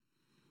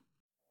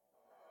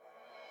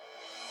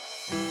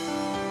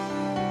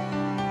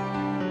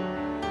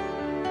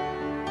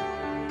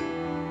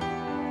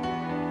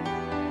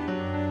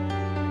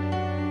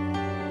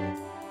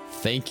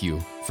Thank you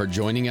for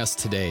joining us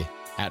today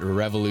at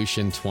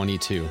Revolution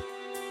 22.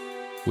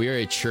 We are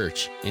a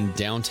church in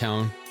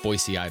downtown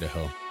Boise,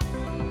 Idaho.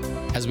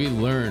 As we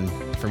learn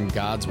from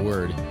God's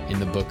Word in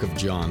the book of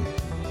John,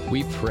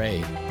 we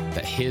pray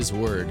that His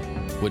Word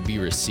would be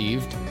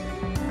received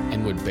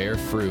and would bear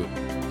fruit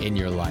in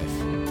your life.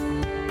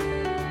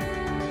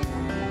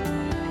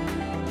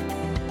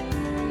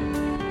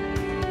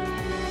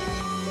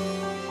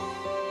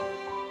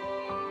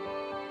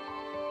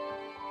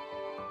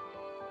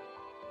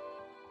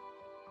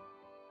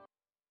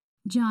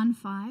 John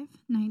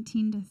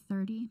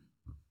 5:19-30.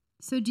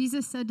 So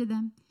Jesus said to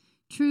them,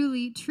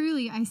 "Truly,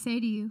 truly, I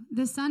say to you,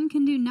 the Son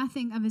can do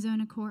nothing of his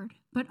own accord,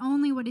 but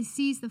only what he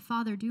sees the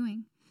Father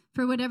doing.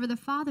 For whatever the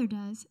Father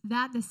does,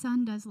 that the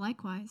Son does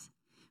likewise.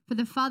 For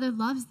the Father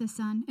loves the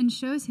Son and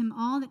shows him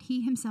all that he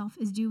himself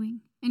is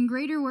doing. And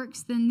greater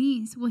works than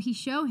these will he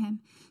show him,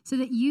 so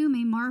that you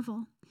may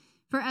marvel.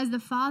 For as the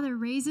Father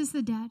raises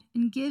the dead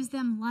and gives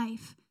them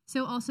life,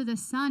 so also the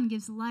Son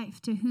gives life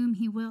to whom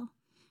he will.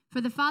 For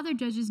the Father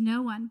judges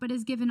no one, but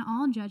has given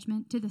all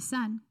judgment to the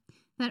Son,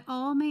 that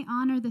all may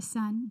honor the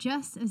Son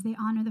just as they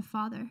honor the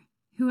Father.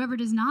 Whoever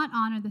does not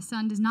honor the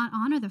Son does not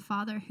honor the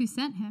Father who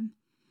sent him.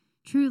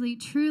 Truly,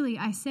 truly,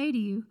 I say to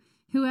you,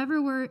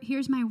 whoever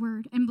hears my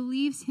word and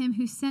believes him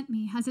who sent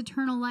me has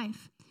eternal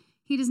life.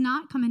 He does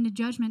not come into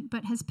judgment,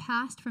 but has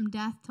passed from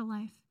death to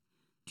life.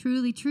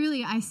 Truly,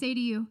 truly, I say to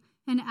you,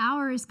 an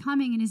hour is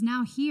coming and is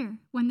now here,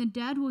 when the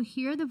dead will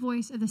hear the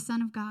voice of the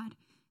Son of God,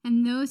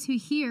 and those who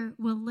hear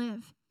will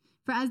live.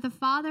 For as the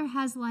Father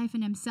has life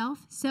in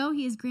himself, so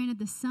he has granted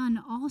the Son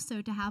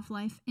also to have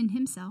life in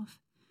himself.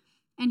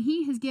 And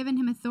he has given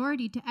him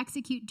authority to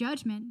execute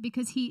judgment,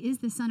 because he is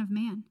the Son of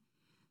Man.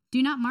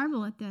 Do not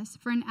marvel at this,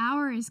 for an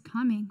hour is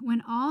coming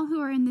when all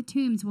who are in the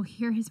tombs will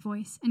hear his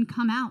voice and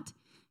come out,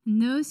 and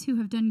those who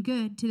have done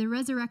good to the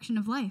resurrection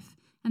of life,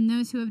 and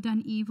those who have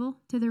done evil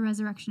to the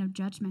resurrection of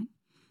judgment.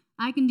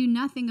 I can do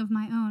nothing of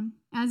my own.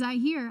 As I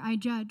hear, I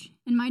judge,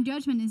 and my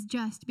judgment is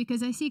just,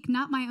 because I seek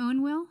not my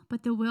own will,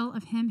 but the will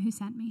of him who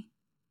sent me."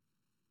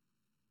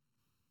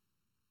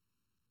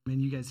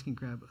 And you guys can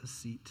grab a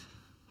seat.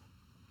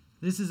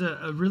 This is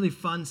a really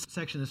fun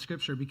section of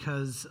Scripture,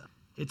 because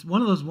it's one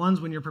of those ones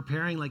when you're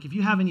preparing, like if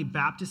you have any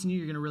Baptists in you,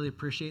 you're going to really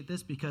appreciate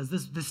this, because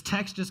this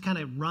text just kind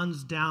of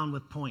runs down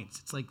with points.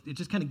 It's like it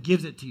just kind of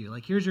gives it to you.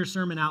 Like, here's your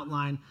sermon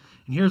outline,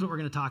 and here's what we're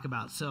going to talk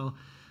about. So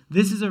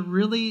this is a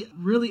really,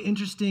 really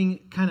interesting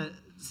kind of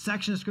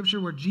section of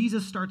Scripture where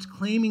Jesus starts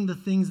claiming the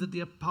things that the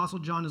Apostle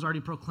John has already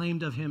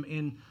proclaimed of him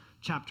in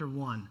chapter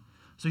 1.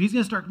 So he's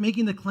going to start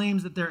making the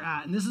claims that they're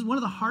at. And this is one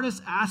of the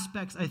hardest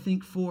aspects, I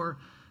think, for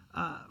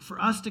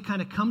us to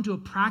kind of come to a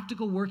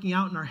practical working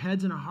out in our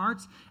heads and our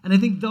hearts. And I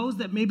think those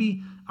that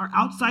maybe are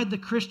outside the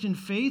Christian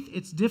faith,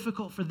 it's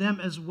difficult for them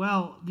as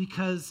well,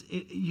 because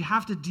you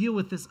have to deal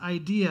with this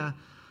idea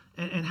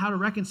and how to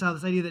reconcile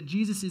this idea that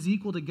Jesus is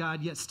equal to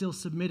God, yet still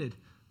submitted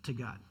to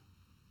God.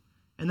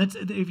 And that's,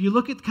 if you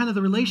look at kind of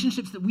the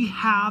relationships that we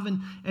have,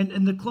 and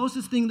the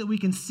closest thing that we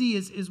can see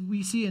is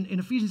we see in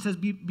Ephesians, it says,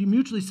 be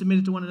mutually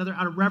submitted to one another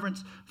out of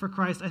reverence for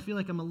Christ. I feel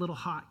like I'm a little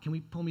hot. Can we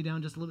pull me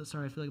down just a little bit?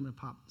 Sorry, I feel like I'm going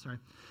to pop. Sorry.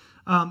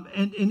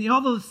 And in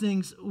all those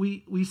things,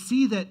 we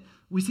see that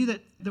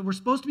we're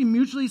supposed to be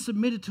mutually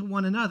submitted to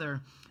one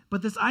another.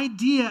 But this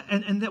idea,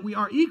 and that we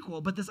are equal,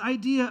 but this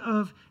idea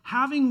of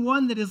having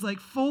one that is like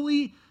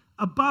fully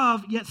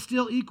above, yet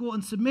still equal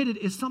and submitted,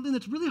 is something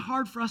that's really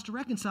hard for us to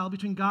reconcile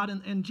between God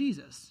and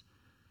Jesus.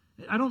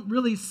 I don't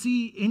really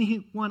see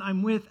anyone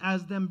I'm with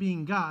as them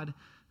being God.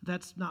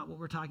 That's not what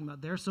we're talking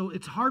about there. So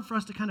it's hard for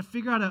us to kind of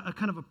figure out a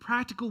kind of a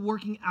practical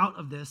working out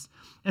of this.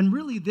 And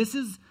really, this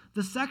is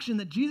the section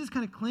that Jesus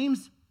kind of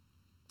claims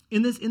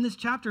in this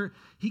chapter.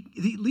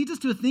 He leads us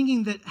to a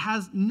thinking that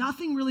has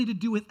nothing really to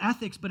do with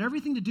ethics, but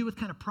everything to do with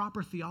kind of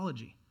proper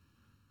theology.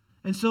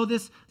 And so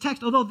this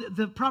text, although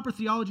the proper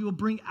theology will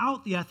bring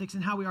out the ethics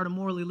and how we are to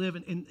morally live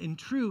in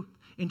truth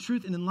and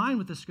in line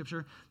with the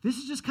Scripture, this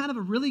is just kind of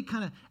a really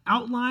kind of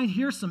outline.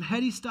 Here's some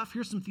heady stuff.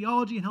 Here's some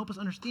theology, and help us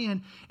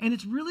understand. And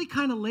it's really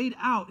kind of laid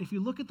out. If you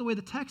look at the way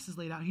the text is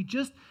laid out, he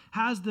just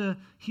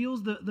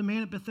heals the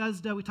man at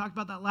Bethesda. We talked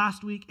about that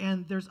last week,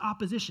 and there's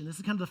opposition. This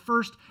is kind of the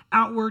first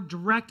outward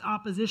direct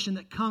opposition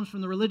that comes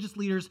from the religious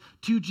leaders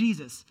to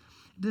Jesus.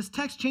 This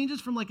text changes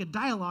from like a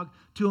dialogue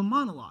to a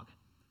monologue.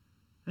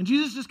 And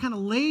Jesus just kind of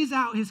lays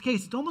out his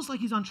case. It's almost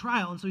like he's on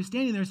trial. And so he's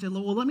standing there and saying,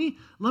 well, let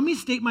me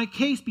state my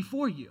case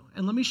before you.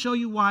 And let me show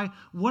you why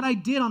what I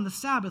did on the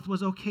Sabbath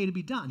was okay to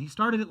be done. He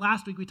started it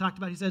last week. We talked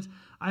about, he says,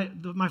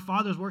 my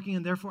Father's working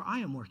and therefore I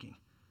am working.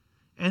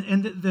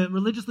 And the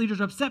religious leaders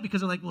are upset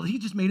because they're like, well, he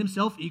just made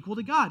himself equal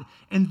to God.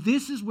 And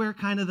this is where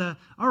kind of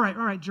all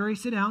right, jury,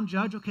 sit down,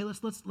 judge. Okay,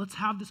 let's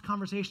have this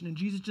conversation. And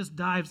Jesus just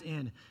dives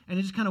in. And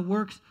it just kind of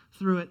works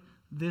through it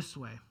this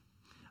way.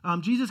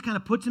 Jesus kind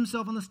of puts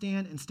himself on the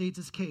stand and states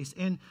his case.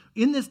 And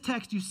in this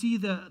text, you see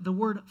the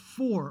word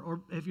for,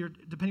 or if you're,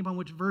 depending upon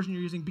which version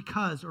you're using,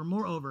 because or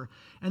moreover.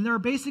 And there are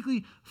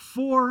basically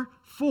 4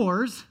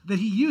 fors that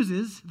he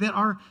uses that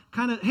are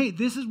kind of, hey,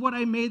 this is what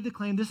I made the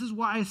claim. This is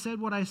why I said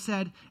what I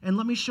said. And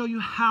let me show you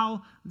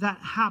how that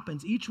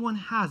happens. Each one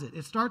has it.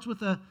 It starts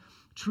with a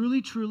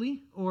truly,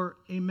 truly, or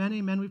amen,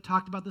 amen. We've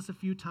talked about this a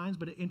few times,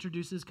 but it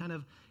introduces kind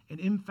of an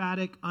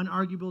emphatic,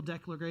 unarguable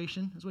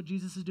declaration. Is what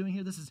Jesus is doing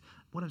here. This is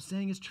what I'm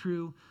saying is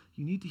true.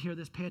 You need to hear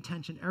this. Pay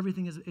attention.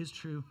 Everything is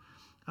true.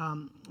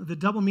 The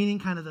double meaning,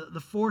 kind of the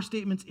 4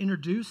 statements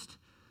introduced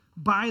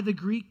by the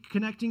Greek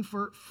connecting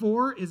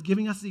for is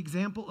giving us the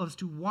example as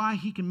to why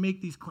he can make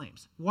these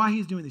claims, why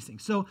he's doing these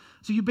things. So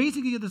you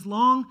basically get this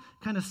long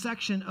kind of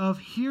section of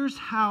here's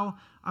how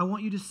I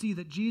want you to see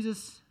that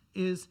Jesus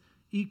is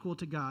equal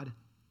to God,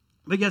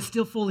 but yet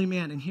still fully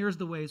man, and here's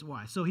the ways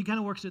why. So he kind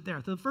of works it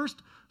there. So the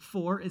first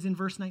 4 is in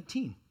verse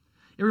 19.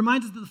 It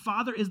reminds us that the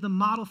Father is the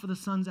model for the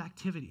Son's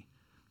activity.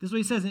 This is what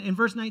he says. In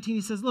verse 19,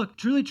 he says, look,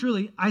 truly,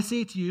 truly, I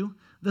say to you,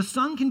 the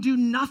Son can do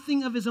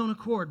nothing of his own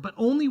accord, but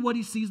only what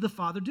he sees the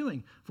Father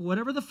doing. For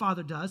whatever the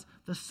Father does,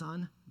 the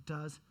Son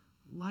does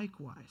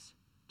likewise.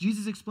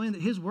 Jesus explained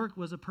that his work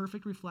was a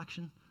perfect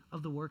reflection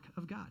of the work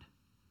of God.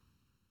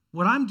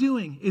 What I'm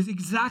doing is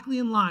exactly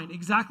in line,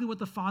 exactly what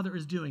the Father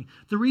is doing.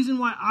 The reason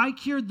why I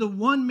cured the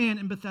one man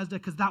in Bethesda,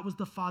 because that was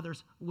the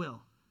Father's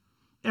will.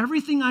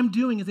 Everything I'm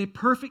doing is a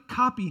perfect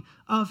copy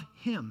of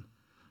him.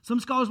 Some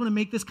scholars want to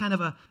make this kind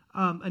of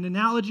an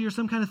analogy or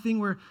some kind of thing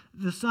where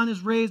the son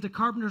is raised, the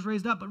carpenter is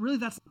raised up, but really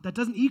that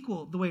doesn't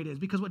equal the way it is,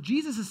 because what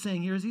Jesus is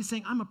saying here is he's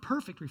saying, I'm a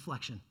perfect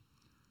reflection.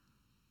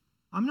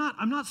 I'm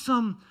not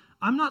some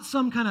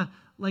kind of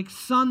like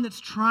son that's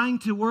trying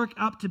to work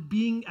up to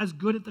being as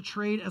good at the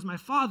trade as my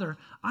Father.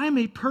 I am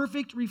a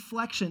perfect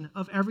reflection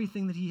of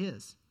everything that he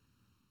is.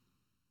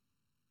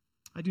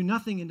 I do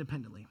nothing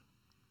independently.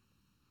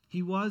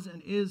 He was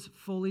and is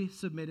fully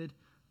submitted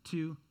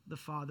to the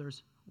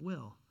Father's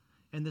will.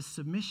 And the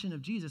submission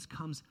of Jesus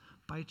comes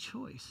by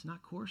choice,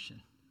 not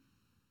coercion.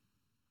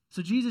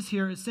 So Jesus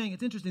here is saying,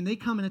 it's interesting, they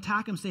come and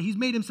attack him, say he's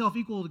made himself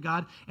equal to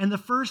God, and the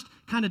first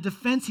kind of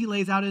defense he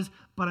lays out is,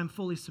 but I'm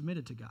fully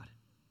submitted to God.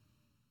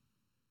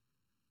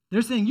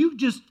 They're saying, you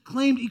just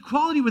claimed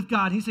equality with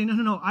God. He's saying,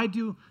 no, I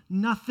do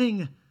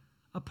nothing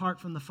apart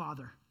from the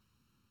Father.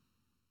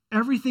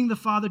 Everything the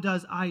Father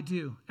does, I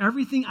do.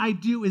 Everything I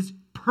do is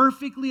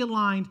perfectly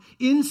aligned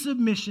in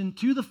submission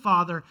to the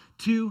Father,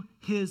 to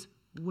his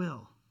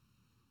will.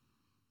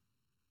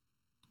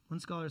 One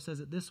scholar says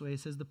it this way. He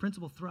says, the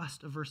principal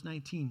thrust of verse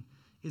 19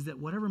 is that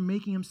whatever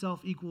making himself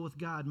equal with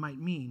God might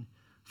mean,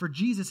 for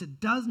Jesus, it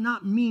does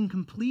not mean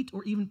complete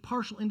or even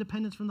partial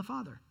independence from the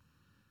Father.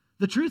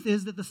 The truth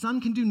is that the Son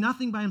can do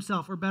nothing by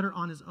himself, or better,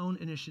 on his own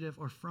initiative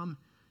or from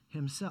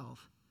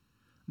himself.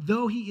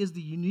 Though he is the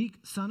unique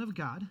Son of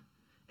God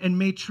and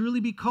may truly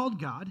be called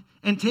God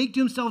and take to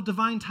himself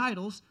divine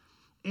titles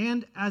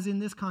and, as in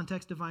this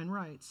context, divine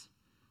rights,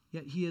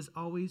 yet he is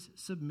always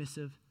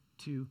submissive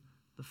to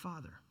the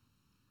Father.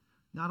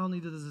 Not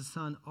only does the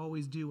Son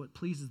always do what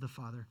pleases the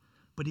Father,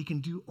 but he can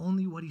do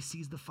only what he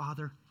sees the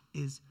Father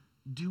is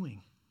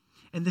doing.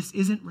 And this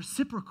isn't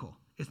reciprocal.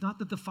 It's not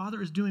that the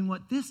Father is doing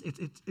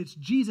it's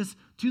Jesus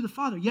to the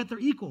Father, yet they're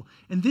equal.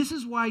 And this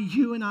is why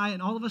you and I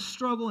and all of us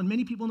struggle, and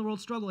many people in the world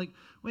struggle, like,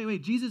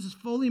 wait, Jesus is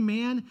fully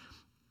man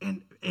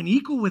and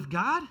equal with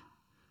God?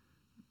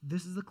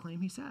 This is the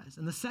claim he says.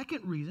 And the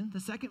second reason, the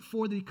second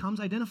 4 that he comes,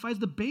 identifies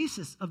the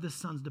basis of the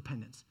Son's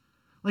dependence.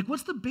 Like,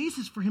 what's the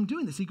basis for him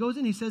doing this? He goes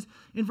in, he says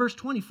in verse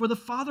 20, for the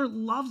Father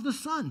loves the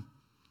Son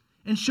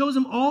and shows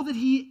him all that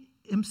he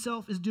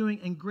himself is doing,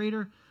 and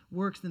greater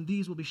works than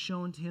these will be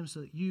shown to him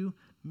so that you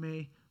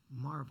may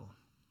marvel.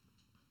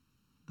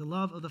 The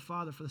love of the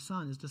Father for the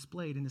Son is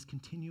displayed in his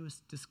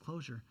continuous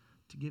disclosure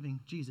to giving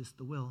Jesus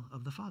the will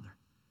of the Father.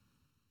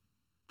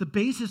 The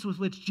basis with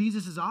which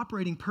Jesus is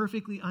operating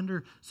perfectly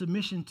under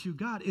submission to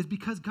God is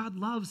because God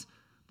loves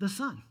the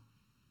Son.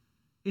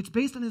 It's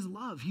based on his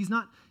love. He's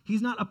not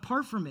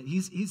apart from it.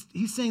 He's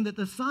saying that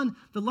the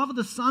love of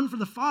the Son for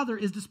the Father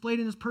is displayed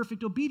in his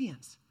perfect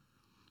obedience.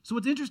 So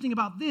what's interesting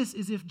about this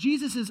is if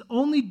Jesus is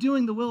only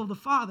doing the will of the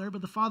Father,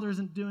 but the Father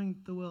isn't doing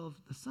the will of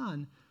the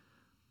Son,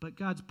 but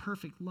God's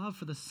perfect love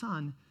for the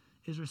Son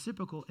is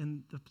reciprocal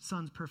in the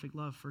Son's perfect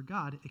love for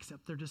God,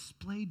 except they're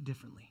displayed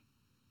differently.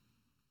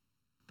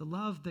 The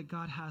love that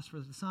God has for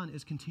the Son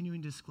is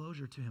continuing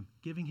disclosure to him,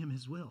 giving him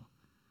his will.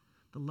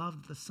 The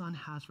love that the Son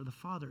has for the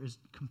Father is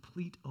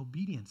complete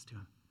obedience to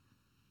him.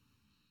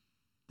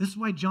 This is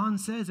why John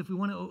says if we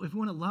want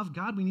to love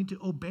God, we need to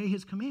obey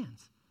his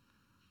commands.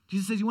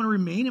 Jesus says, you want to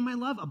remain in my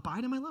love,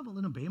 abide in my love, well,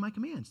 then obey my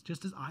commands,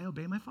 just as I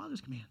obey my Father's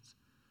commands.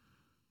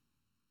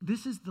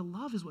 The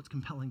love is what's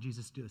compelling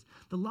Jesus to do this.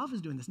 The love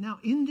is doing this. Now,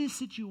 in this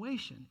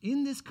situation,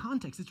 in this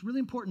context, it's really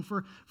important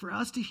for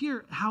us to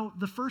hear how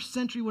the first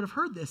century would have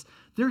heard this.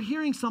 They're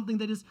hearing something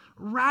that is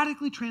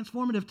radically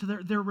transformative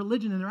to their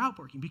religion and their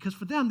outworking, because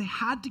for them, they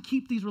had to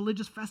keep these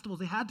religious festivals.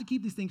 They had to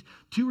keep these things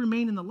to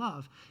remain in the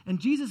love. And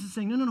Jesus is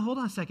saying, no, hold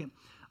on a second.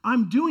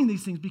 I'm doing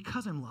these things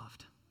because I'm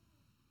loved.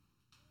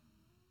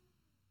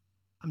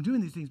 I'm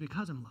doing these things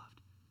because I'm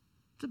loved.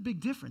 It's a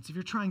big difference if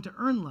you're trying to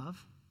earn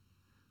love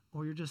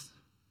or you're just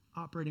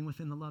operating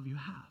within the love you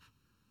have.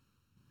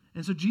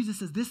 And so Jesus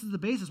says this is the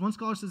basis. One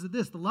scholar says that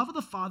the love of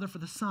the Father for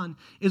the Son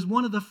is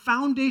one of the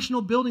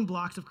foundational building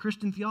blocks of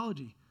Christian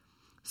theology.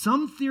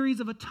 Some theories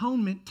of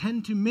atonement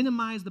tend to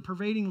minimize the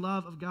pervading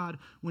love of God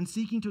when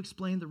seeking to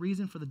explain the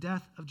reason for the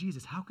death of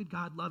Jesus. How could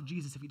God love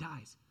Jesus if he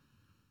dies?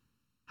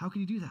 How could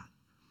he do that?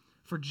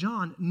 For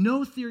John,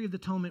 no theory of the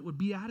atonement would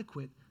be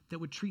adequate that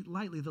would treat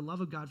lightly the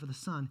love of God for the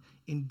Son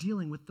in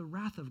dealing with the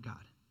wrath of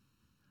God.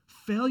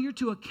 Failure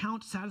to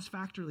account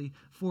satisfactorily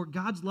for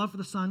God's love for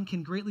the Son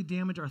can greatly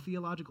damage our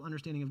theological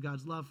understanding of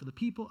God's love for the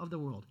people of the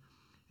world.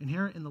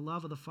 Inherent in the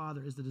love of the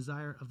Father is the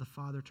desire of the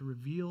Father to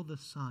reveal the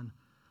Son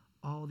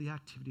all the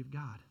activity of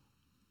God.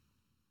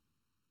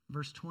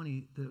 Verse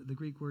 20, the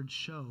Greek word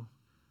show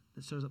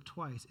that shows up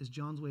twice is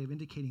John's way of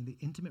indicating the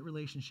intimate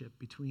relationship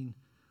between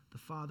the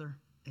Father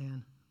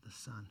and the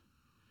Son.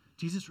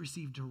 Jesus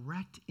received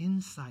direct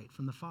insight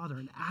from the Father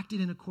and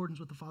acted in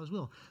accordance with the Father's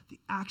will. The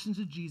actions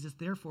of Jesus,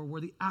 therefore,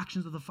 were the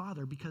actions of the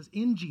Father because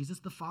in Jesus,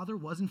 the Father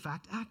was in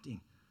fact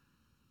acting.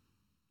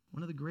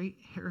 One of the great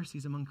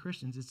heresies among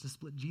Christians is to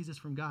split Jesus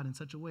from God in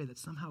such a way that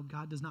somehow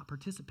God does not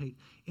participate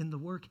in the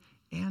work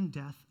and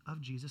death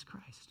of Jesus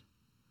Christ.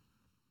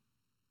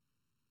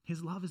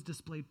 His love is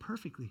displayed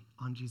perfectly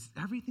on Jesus.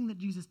 Everything that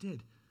Jesus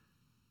did,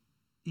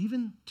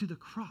 even to the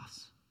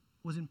cross,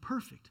 was in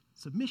perfect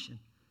submission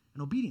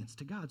and obedience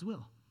to God's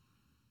will.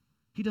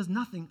 He does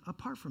nothing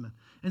apart from it.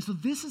 And so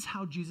this is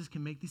how Jesus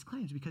can make these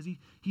claims, because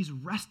he's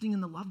resting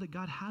in the love that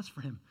God has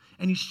for him.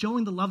 And he's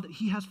showing the love that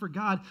he has for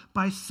God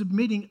by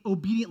submitting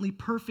obediently,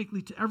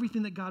 perfectly to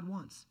everything that God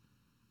wants.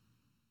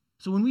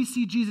 So when we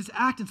see Jesus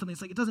act in something,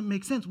 it's like it doesn't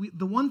make sense.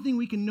 The one thing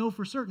we can know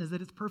for certain is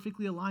that it's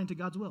perfectly aligned to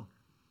God's will.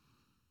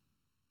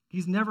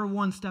 He's never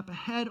one step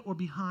ahead or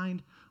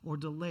behind or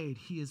delayed.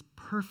 He is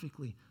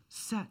perfectly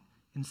set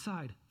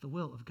inside the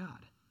will of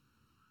God.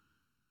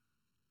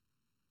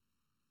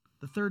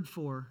 The third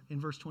for in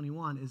verse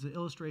 21 is an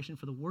illustration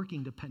for the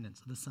working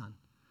dependence of the Son.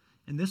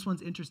 And this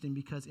one's interesting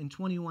because in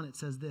 21 it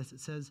says this. It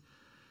says,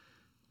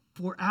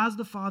 "For as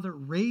the Father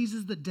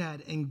raises the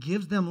dead and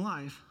gives them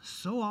life,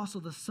 so also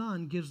the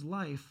Son gives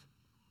life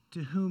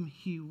to whom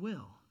he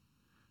will."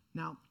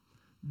 Now,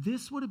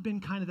 this would have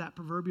been kind of that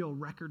proverbial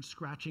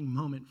record-scratching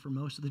moment for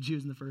most of the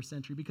Jews in the first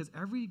century, because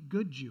every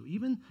good Jew,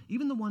 even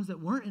the ones that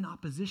weren't in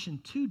opposition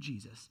to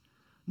Jesus,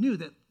 knew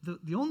that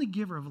the only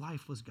giver of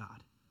life was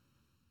God.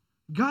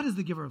 God is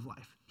the giver of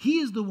life. He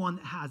is the one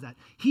that has that.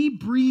 He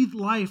breathed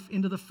life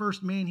into the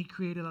first man he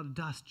created out of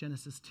dust,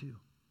 Genesis 2.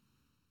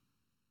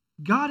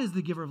 God is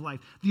the giver of life.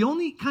 The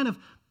only kind of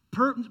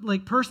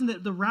person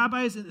that the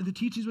rabbis and the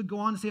teachers would go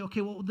on to say,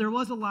 okay, well, there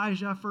was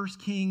Elijah, 1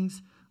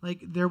 Kings,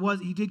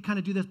 he did kind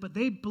of do this, but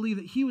they believe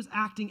that he was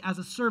acting as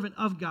a servant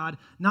of God,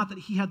 not that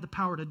he had the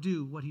power to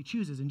do what he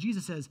chooses. And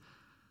Jesus says,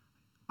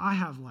 I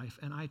have life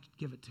and I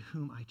give it to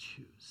whom I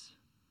choose.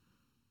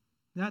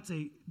 That's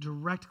a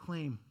direct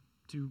claim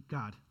to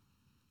God.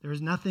 There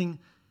is nothing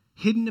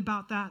hidden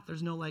about that.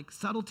 There's no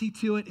subtlety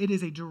to it. It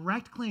is a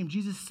direct claim.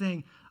 Jesus is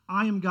saying,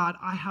 I am God,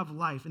 I have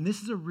life. And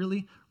this is a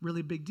really,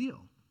 really big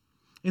deal.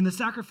 In the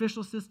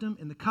sacrificial system,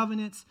 in the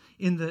covenants,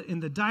 in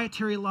the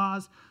dietary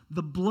laws,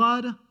 the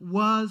blood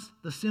was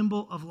the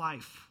symbol of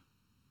life.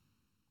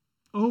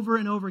 Over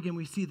and over again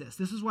we see this.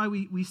 This is why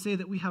we say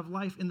that we have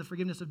life in the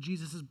forgiveness of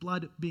Jesus'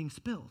 blood being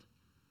spilled.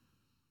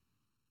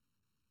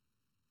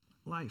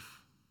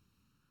 Life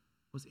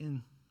was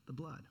in the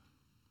blood.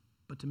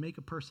 But to make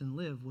a person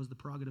live was the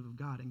prerogative of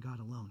God and God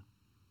alone,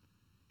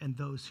 and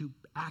those who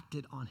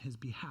acted on his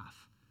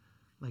behalf,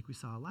 like we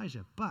saw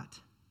Elijah.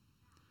 But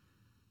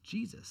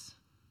Jesus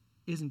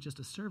isn't just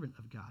a servant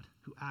of God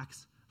who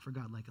acts for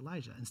God like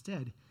Elijah.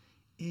 Instead,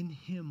 in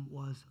him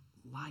was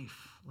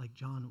life, like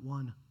John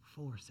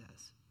 1:4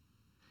 says.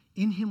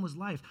 In him was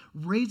life.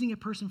 Raising a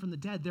person from the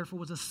dead, therefore,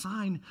 was a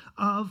sign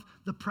of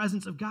the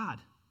presence of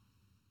God.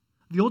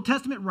 The Old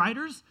Testament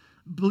writers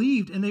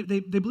believed, and they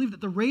believed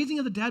that the raising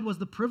of the dead was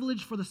the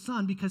privilege for the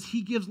Son because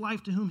he gives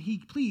life to whom he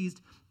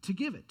pleased to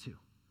give it to.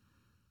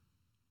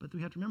 But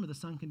we have to remember the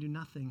Son can do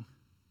nothing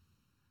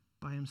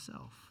by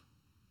himself.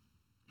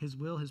 His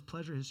will, his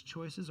pleasure, his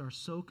choices are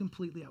so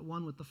completely at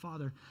one with the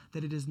Father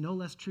that it is no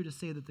less true to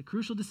say that the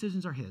crucial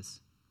decisions are his.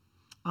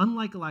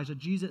 Unlike Elijah,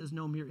 Jesus is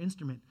no mere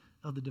instrument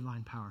of the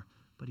divine power,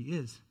 but he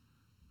is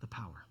the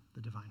power,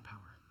 the divine power.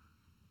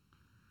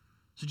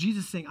 So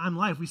Jesus is saying, I'm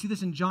life. We see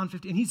this in John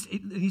 15.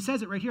 And he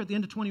says it right here at the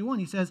end of 21.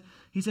 He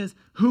says,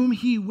 whom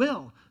he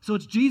will. So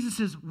it's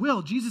Jesus'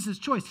 will, Jesus'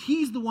 choice.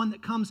 He's the one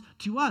that comes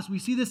to us. We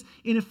see this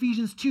in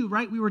Ephesians 2,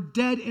 right? We were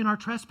dead in our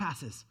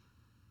trespasses.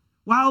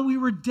 While we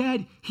were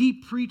dead, he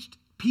preached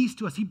peace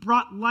to us. He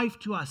brought life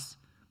to us.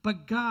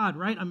 But God,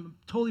 right? I'm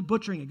totally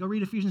butchering it. Go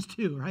read Ephesians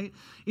 2, right?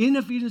 In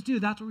Ephesians 2,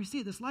 that's where we see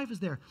it. This life is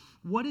there.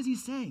 What is he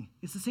saying?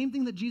 It's the same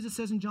thing that Jesus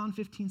says in John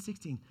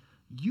 15:16.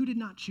 You did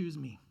not choose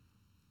me,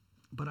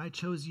 but I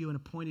chose you and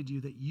appointed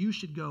you that you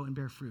should go and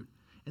bear fruit,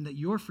 and that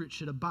your fruit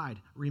should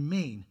abide,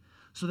 remain,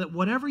 so that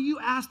whatever you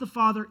ask the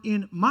Father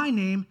in my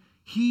name,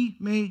 he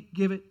may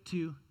give it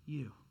to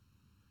you.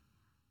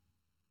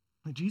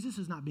 Like, Jesus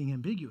is not being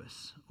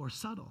ambiguous or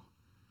subtle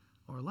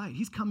or light.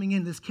 He's coming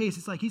in this case.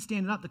 It's like he's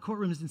standing up. The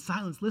courtroom is in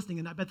silence listening,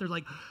 and I bet they're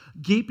like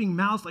gaping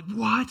mouths like,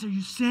 what are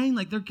you saying?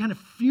 Like they're kind of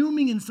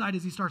fuming inside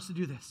as he starts to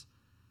do this.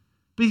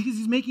 Because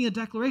he's making a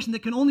declaration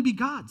that can only be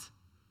God's.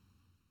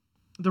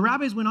 The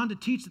rabbis went on to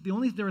teach that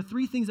there were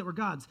three things that were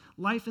God's: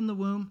 life in the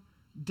womb,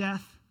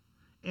 death,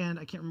 and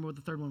I can't remember what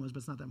the third one was, but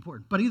it's not that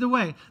important. But either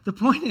way, the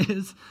point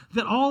is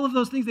that all of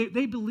those things,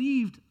 they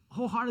believed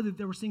wholeheartedly that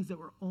there were things that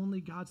were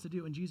only God's to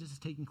do, and Jesus is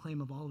taking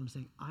claim of all of them,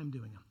 saying, I'm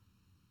doing them.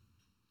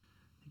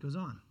 He goes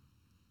on.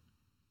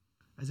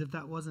 As if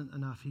that wasn't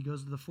enough, he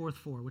goes to the fourth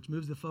four, which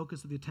moves the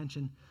focus of the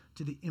attention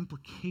to the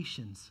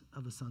implications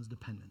of the Son's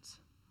dependence.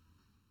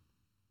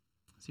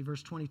 See,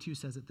 verse 22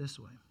 says it this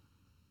way.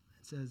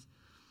 It says,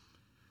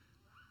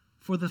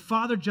 for the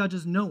Father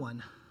judges no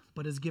one,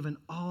 but has given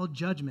all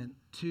judgment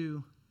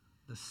to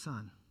the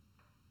Son.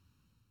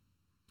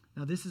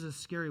 Now, this is a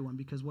scary one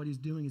because what he's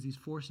doing is he's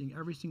forcing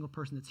every single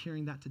person that's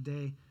hearing that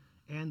today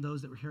and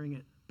those that were hearing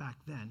it back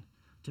then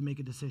to make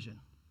a decision.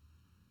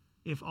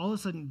 If all of a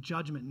sudden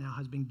judgment now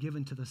has been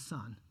given to the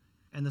Son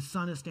and the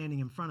Son is standing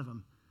in front of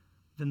him,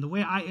 then the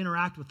way I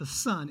interact with the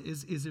Son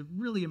is a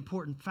really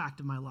important fact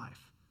of my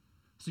life.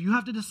 So you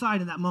have to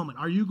decide in that moment,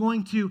 are you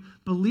going to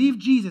believe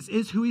Jesus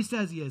is who he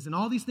says he is and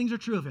all these things are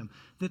true of him,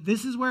 that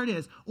this is where it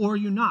is, or are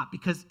you not?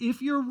 Because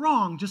if you're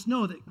wrong, just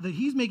know that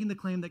he's making the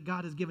claim that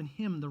God has given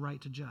him the right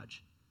to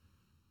judge.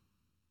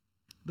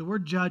 The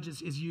word judge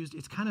is used,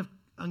 it's kind of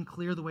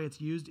unclear the way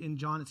it's used in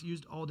John. It's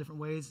used all different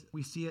ways.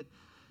 We see it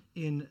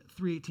in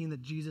 3:18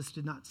 that Jesus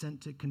did not send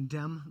to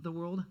condemn the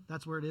world.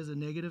 That's where it is a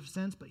negative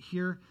sense, but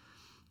here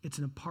it's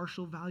an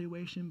impartial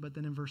valuation, but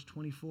then in verse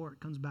 24,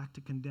 it comes back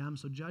to condemn.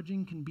 So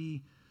judging can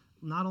be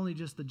not only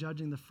just the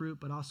judging the fruit,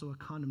 but also a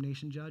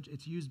condemnation judge.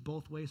 It's used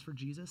both ways for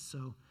Jesus.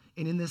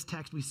 And in this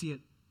text, we see it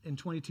in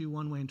 22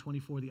 one way and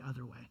 24 the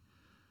other way.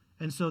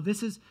 And so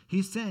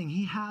he's saying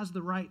he has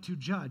the right to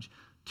judge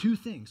two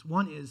things.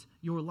 One is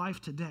your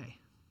life today,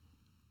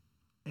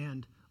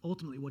 and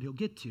ultimately what he'll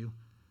get to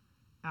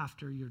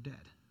after you're dead.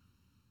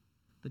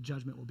 The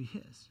judgment will be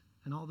his.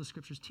 And all the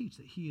scriptures teach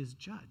that he is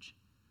judge.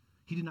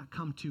 He did not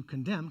come to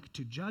condemn,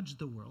 to judge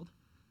the world,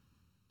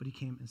 but he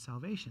came in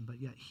salvation.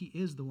 But yet he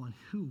is the one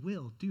who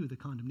will do the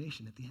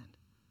condemnation at the end.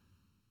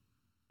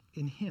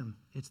 In him,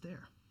 it's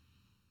there.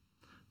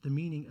 The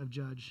meaning of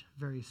judge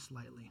varies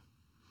slightly,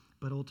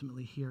 but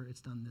ultimately here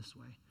it's done this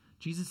way.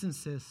 Jesus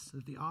insists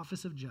that the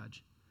office of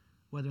judge,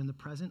 whether in the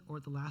present or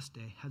at the last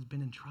day, has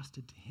been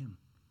entrusted to him.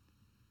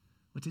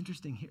 What's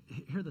interesting,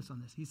 hear this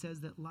on this. He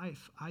says that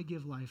life, I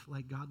give life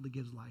like God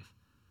gives life.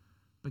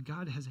 But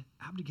God has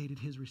abdicated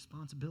his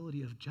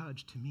responsibility of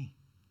judge to me.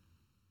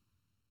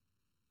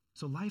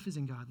 So life is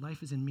in God,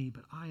 life is in me,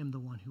 but I am the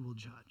one who will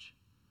judge.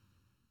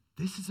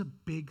 This is a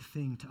big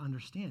thing to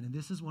understand. And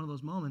this is one of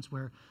those moments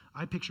where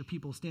I picture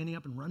people standing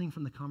up and running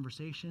from the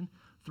conversation,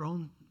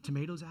 throwing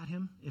tomatoes at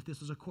him. If this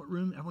was a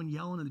courtroom, everyone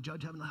yelling and the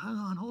judge having,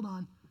 hold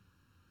on.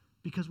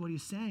 Because what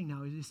he's saying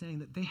now is he's saying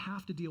that they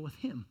have to deal with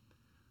him.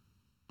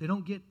 They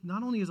don't get,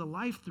 not only is a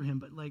life through him,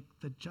 but like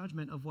the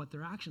judgment of what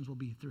their actions will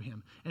be through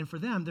him. And for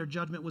them, their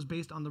judgment was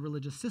based on the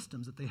religious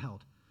systems that they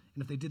held.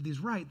 And if they did these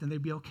right, then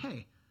they'd be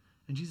okay.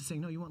 And Jesus is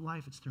saying, no, you want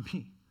life, it's through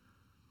me.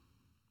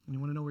 And you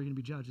want to know where you're going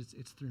to be judged,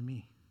 it's through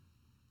me.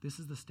 This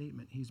is the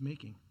statement he's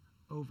making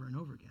over and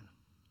over again.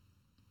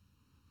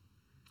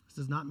 This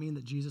does not mean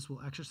that Jesus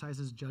will exercise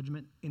his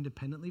judgment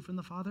independently from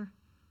the Father.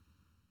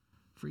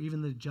 For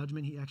even the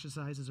judgment he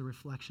exercises is a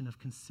reflection of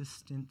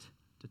consistent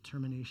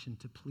determination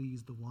to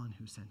please the one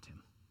who sent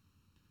him.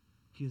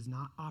 He is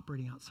not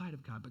operating outside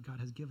of God, but God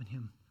has given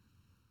him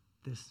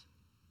this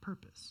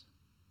purpose.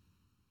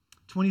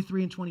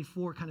 23 and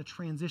 24 kind of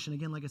transition.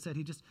 Again, like I said,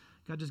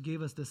 God just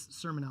gave us this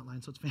sermon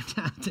outline, so it's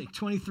fantastic.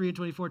 23 and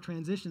 24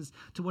 transitions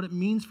to what it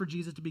means for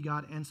Jesus to be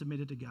God and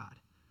submitted to God.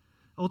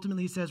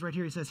 Ultimately, he says right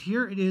here,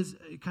 here it is,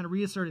 kind of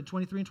reasserted,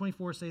 23 and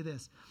 24 say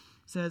this.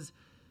 It says,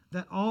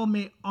 that all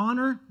may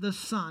honor the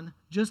Son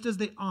just as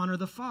they honor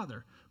the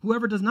Father.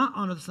 Whoever does not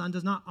honor the Son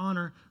does not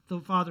honor the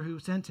Father who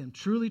sent him.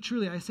 Truly,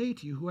 truly, I say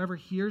to you, whoever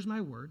hears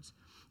my words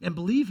and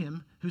believe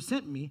him who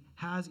sent me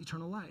has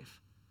eternal life.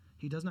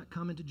 He does not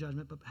come into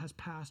judgment, but has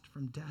passed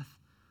from death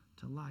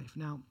to life.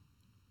 Now,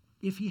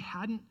 if he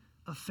hadn't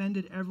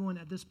offended everyone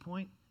at this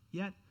point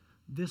yet,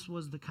 this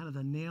was the kind of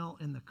the nail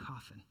in the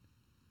coffin.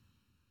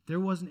 There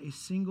wasn't a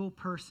single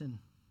person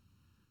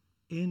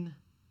in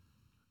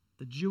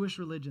the Jewish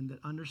religion that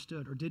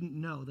understood or didn't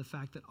know the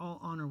fact that all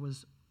honor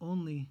was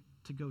only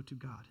to go to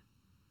God.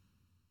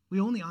 We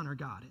only honor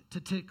God.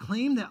 To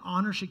claim that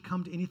honor should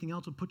come to anything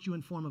else would put you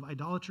in form of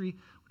idolatry,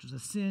 which is a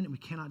sin and we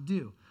cannot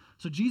do.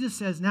 So Jesus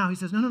says now, he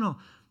says, no.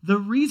 The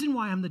reason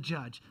why I'm the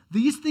judge,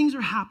 these things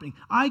are happening,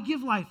 I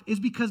give life, is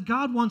because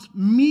God wants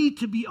me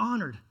to be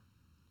honored.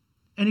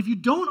 And if you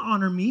don't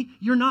honor me,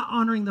 you're not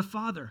honoring the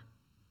Father.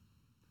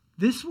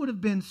 This would have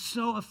been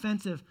so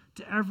offensive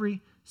to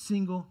every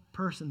single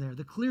person there.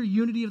 The clear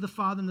unity of the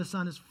Father and the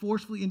Son is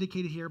forcefully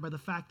indicated here by the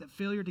fact that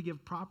failure to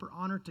give proper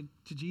honor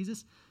to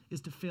Jesus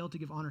is to fail to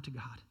give honor to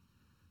God.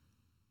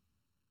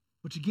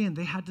 Which again,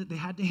 they had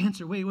to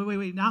answer,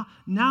 wait. Now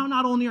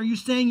not only are you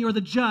saying you're the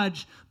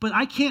judge, but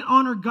I can't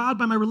honor God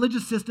by my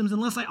religious systems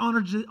unless I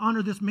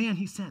honor this man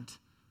he sent.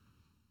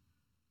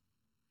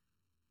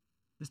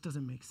 This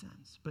doesn't make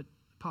sense. But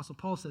Apostle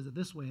Paul says it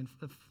this way in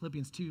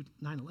Philippians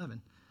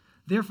 2:9-11.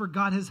 Therefore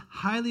God has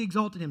highly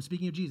exalted him,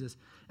 speaking of Jesus,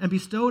 and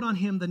bestowed on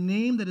him the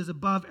name that is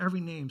above every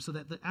name, so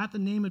that at the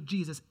name of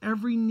Jesus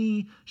every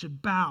knee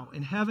should bow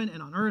in heaven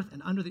and on earth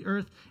and under the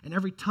earth, and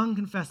every tongue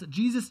confess that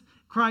Jesus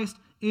Christ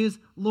is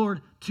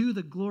Lord, to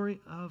the glory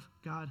of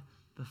God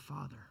the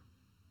Father.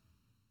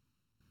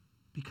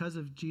 Because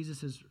of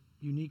Jesus'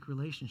 unique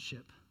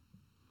relationship,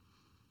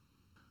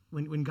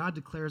 when God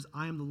declares,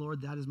 I am the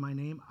Lord, that is my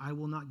name, I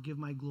will not give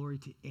my glory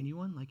to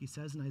anyone, like he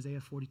says in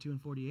Isaiah 42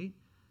 and 48,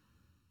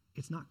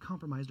 it's not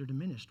compromised or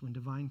diminished when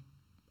divine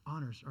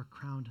honors are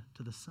crowned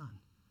to the Son.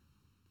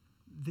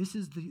 This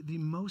is the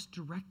most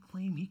direct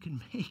claim he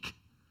can make.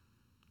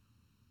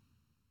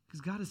 Because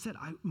God has said,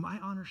 my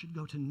honor should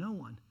go to no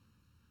one.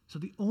 So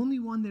the only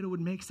one that it would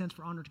make sense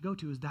for honor to go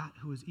to is that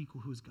who is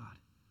equal, who is God.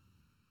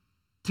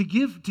 To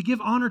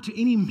give honor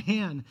to any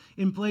man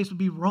in place would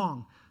be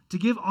wrong. To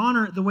give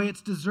honor the way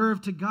it's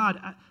deserved to God,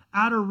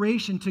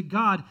 adoration to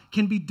God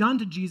can be done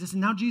to Jesus.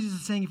 And now Jesus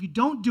is saying, if you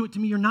don't do it to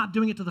me, you're not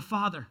doing it to the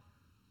Father.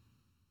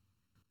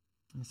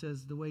 And he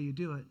says the way you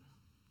do it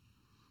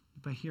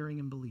is by hearing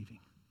and believing.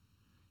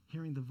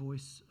 Hearing the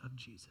voice of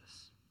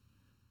Jesus.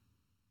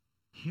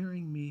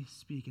 Hearing me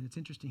speak. And it's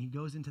interesting, he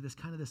goes into this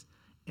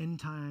end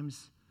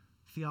times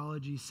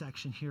theology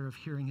section here of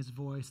hearing his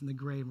voice and the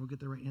grave, and we'll get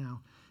there right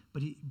now.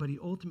 But he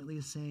ultimately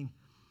is saying,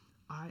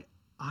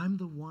 I'm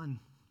the one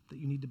that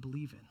you need to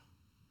believe in.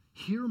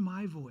 Hear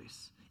my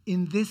voice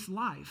in this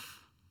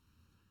life,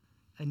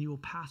 and you will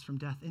pass from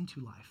death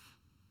into life.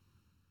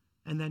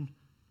 And then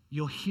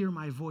you'll hear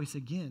my voice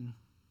again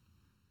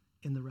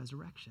in the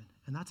resurrection.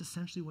 And that's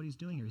essentially what he's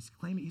doing here.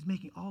 He's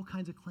making all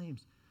kinds of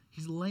claims.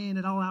 He's laying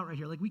it all out right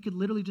here. Like we could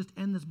literally just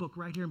end this book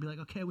right here and be like,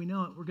 okay, we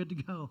know it. We're good to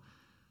go.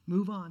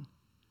 Move on.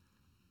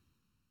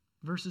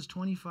 Verses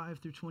 25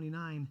 through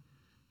 29,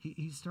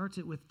 he starts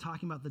it with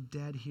talking about the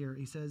dead here.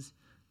 He says,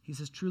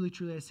 truly,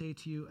 truly, I say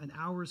to you, an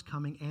hour is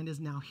coming and is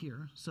now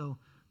here. So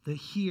the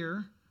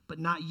here, but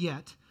not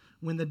yet,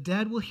 when the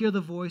dead will hear the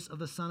voice of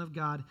the Son of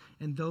God,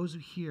 and those who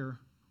hear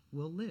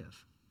will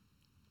live.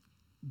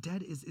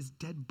 Dead is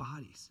dead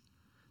bodies.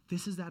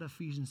 This is that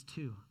Ephesians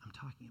 2 I'm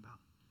talking about.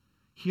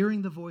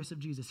 Hearing the voice of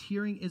Jesus.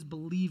 Hearing is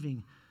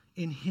believing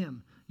in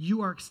him.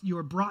 You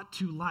are brought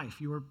to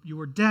life. You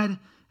were dead,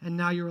 and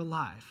now you're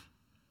alive.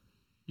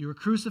 You were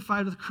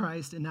crucified with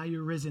Christ, and now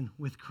you're risen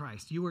with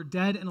Christ. You were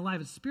dead and alive.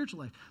 It's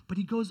spiritual life. But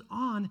he goes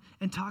on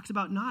and talks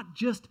about not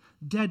just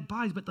dead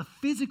bodies, but the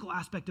physical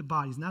aspect of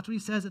bodies. And that's what he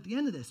says at the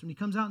end of this. When he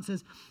comes out and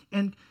says,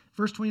 and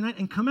verse 29,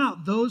 and come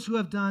out, those who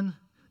have done,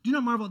 do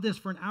not marvel at this,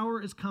 for an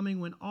hour is coming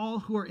when all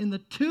who are in the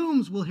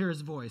tombs will hear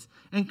his voice,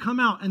 and come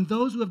out, and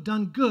those who have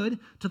done good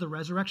to the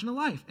resurrection of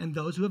life, and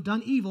those who have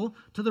done evil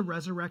to the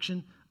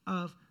resurrection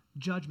of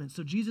judgment.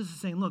 So Jesus is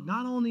saying, look,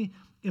 not only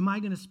am I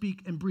going to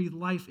speak and breathe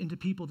life into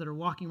people that are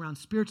walking around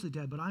spiritually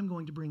dead, but I'm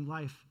going to bring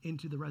life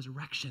into the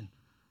resurrection,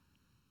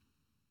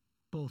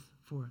 both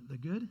for the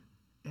good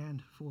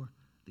and for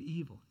the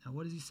evil. Now,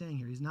 what is he saying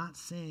here? He's not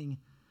saying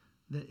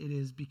that it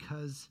is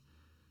because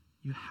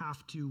you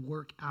have to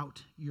work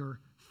out your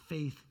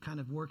faith kind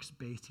of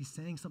works-based. He's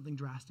saying something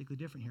drastically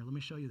different here. Let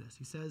me show you this.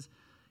 He says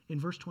in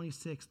verse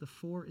 26, the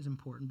for is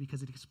important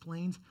because it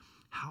explains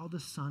how the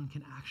Son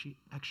can actually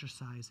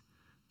exercise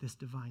this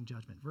divine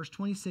judgment. Verse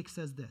 26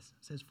 says this.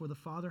 It says, for the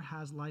Father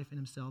has life in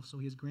himself, so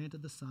he has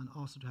granted the Son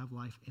also to have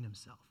life in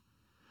himself.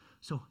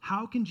 So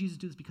how can Jesus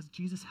do this? Because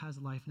Jesus has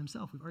life in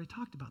himself. We've already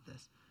talked about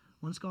this.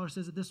 One scholar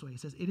says it this way. He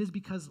says, it is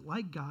because,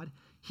 like God,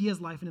 he has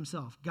life in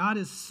himself. God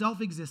is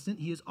self-existent.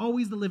 He is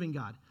always the living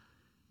God.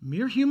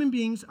 Mere human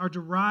beings are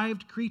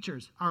derived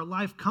creatures. Our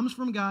life comes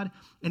from God,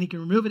 and he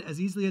can remove it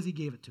as easily as he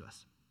gave it to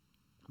us.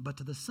 But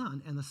to the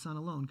Son, and the Son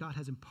alone, God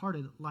has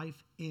imparted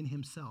life in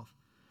himself.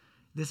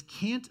 This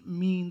can't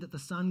mean that the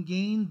Son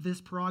gained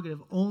this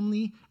prerogative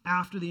only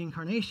after the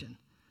incarnation,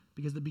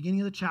 because the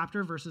beginning of the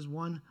chapter, verses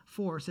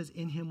 1-4, says,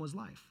 in him was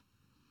life.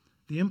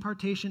 The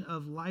impartation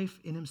of life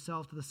in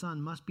himself to the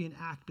Son must be an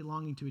act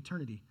belonging to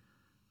eternity,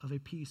 of a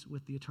piece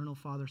with the eternal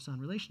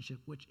Father-Son relationship,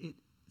 which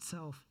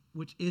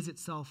is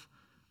itself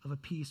of a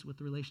piece with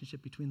the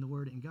relationship between the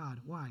Word and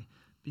God. Why?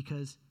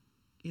 Because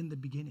in the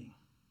beginning,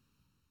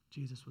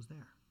 Jesus was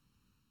there.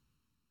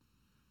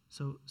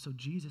 So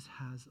Jesus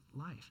has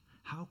life.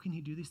 How can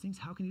he do these things?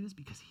 How can he do this?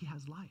 Because he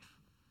has life.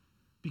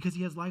 Because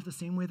he has life the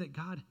same way that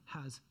God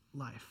has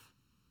life.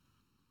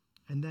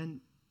 And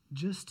then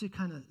just to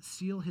kind of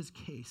seal his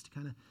case, to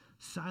kind of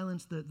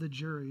silence the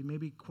jury,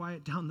 maybe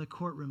quiet down the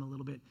courtroom a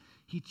little bit,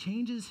 he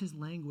changes his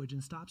language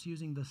and stops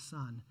using the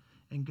Son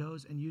and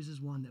goes and uses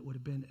one that would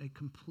have been a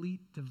complete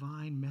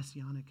divine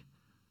messianic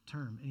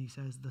term. And he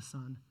says the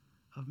Son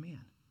of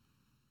Man.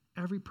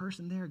 Every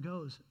person there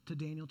goes to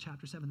Daniel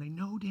chapter 7. They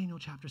know Daniel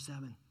chapter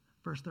 7,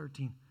 verse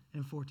 13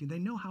 and 14. They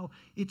know how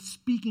it's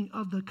speaking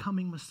of the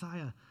coming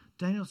Messiah.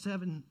 Daniel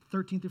 7,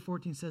 13 through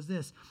 14 says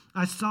this,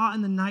 I saw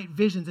in the night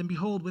visions, and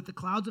behold, with the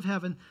clouds of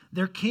heaven,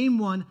 there came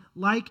one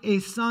like a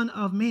son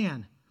of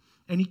man.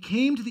 And he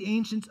came to the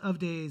Ancient of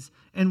Days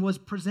and was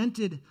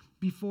presented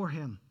before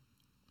him.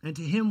 And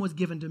to him was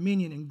given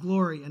dominion and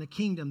glory and a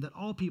kingdom that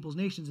all peoples,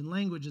 nations, and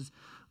languages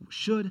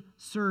should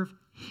serve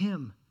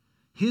him.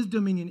 His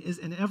dominion is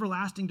an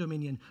everlasting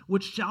dominion,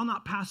 which shall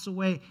not pass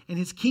away, and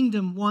his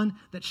kingdom one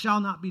that shall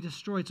not be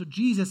destroyed. So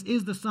Jesus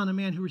is the Son of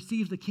Man who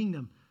receives the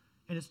kingdom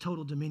and its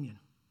total dominion.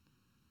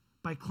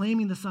 By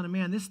claiming the Son of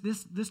Man,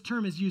 this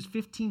term is used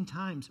 15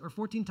 times or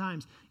 14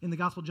 times in the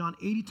Gospel of John,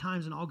 80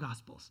 times in all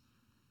Gospels.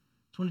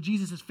 It's one of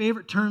Jesus'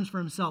 favorite terms for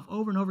himself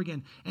over and over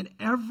again. And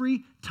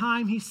every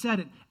time he said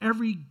it,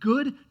 every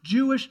good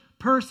Jewish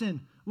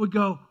person would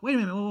go, wait a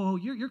minute, whoa,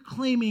 you're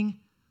claiming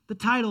the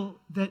title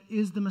that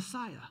is the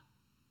Messiah.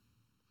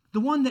 The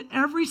one that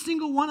every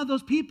single one of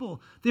those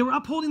people, they were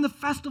upholding the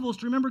festivals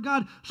to remember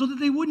God so that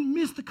they wouldn't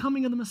miss the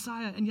coming of the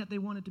Messiah, and yet they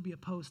wanted to be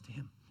opposed to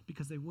him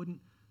because they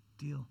wouldn't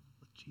deal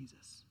with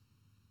Jesus.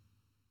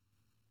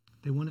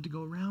 They wanted to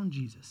go around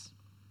Jesus.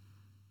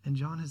 And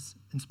John has,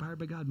 inspired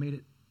by God, made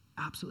it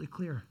absolutely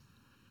clear.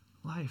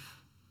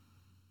 Life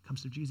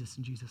comes through Jesus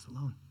and Jesus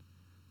alone.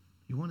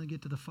 You want to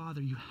get to the Father,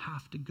 you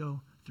have to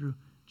go through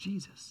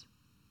Jesus.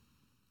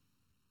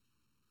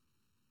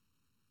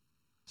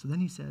 So then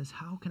he says,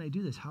 how can I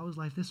do this? How is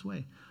life this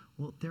way?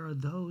 Well, there are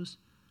those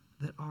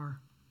that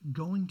are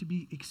going to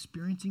be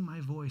experiencing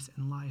my voice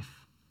in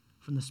life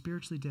from the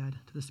spiritually dead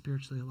to the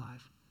spiritually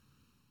alive.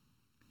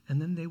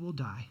 And then they will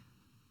die,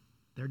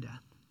 their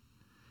death.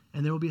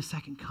 And there will be a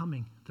second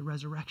coming, the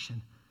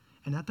resurrection.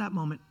 And at that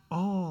moment,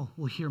 all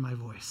will hear my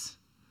voice.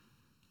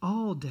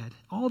 All dead,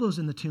 all those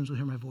in the tombs will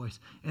hear my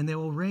voice. And they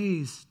will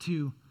raise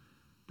to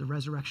the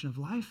resurrection of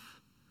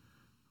life,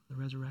 the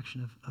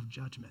resurrection of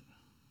judgment.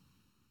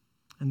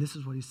 And this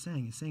is what he's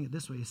saying. He's saying it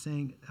this way. He's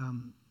saying,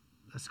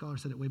 a scholar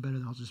said it way better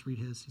than I'll just read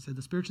his. He said,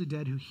 the spiritually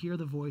dead who hear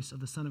the voice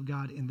of the Son of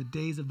God in the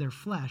days of their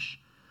flesh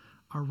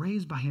are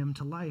raised by him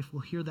to life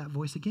will hear that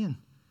voice again,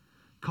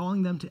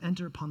 calling them to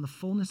enter upon the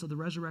fullness of the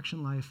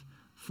resurrection life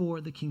for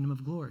the kingdom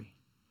of glory.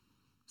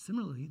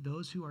 Similarly,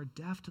 those who are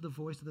deaf to the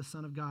voice of the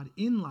Son of God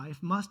in life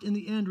must in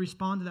the end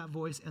respond to that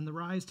voice and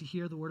rise to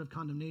hear the word of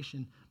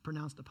condemnation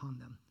pronounced upon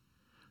them.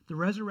 The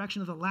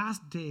resurrection of the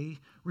last day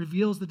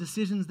reveals the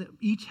decisions that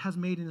each has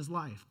made in his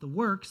life. The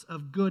works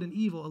of good and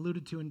evil,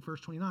 alluded to in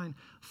verse 29,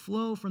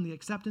 flow from the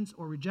acceptance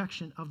or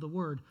rejection of the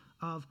word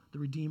of the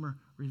Redeemer,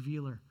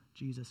 Revealer,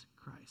 Jesus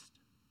Christ.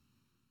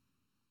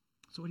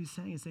 So what he's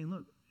saying is saying,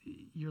 look,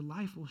 your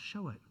life will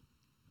show it.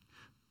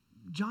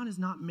 John is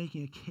not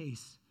making a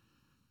case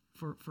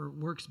for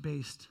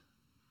works-based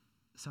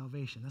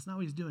salvation. That's not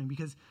what he's doing,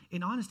 because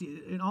in all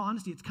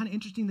honesty, it's kind of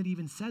interesting that he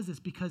even says this,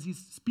 because he's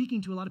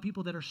speaking to a lot of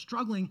people that are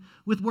struggling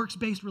with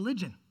works-based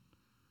religion.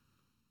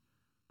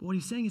 But what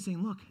he's saying is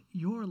saying, look,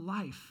 your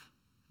life,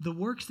 the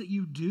works that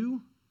you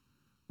do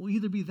will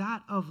either be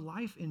that of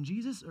life in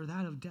Jesus or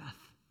that of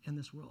death in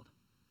this world.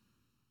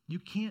 You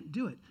can't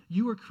do it.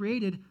 You were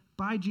created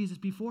by Jesus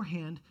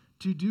beforehand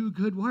to do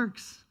good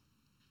works.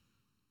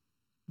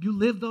 You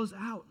live those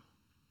out.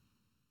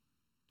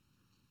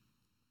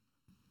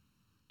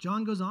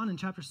 John goes on in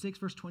chapter 6,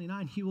 verse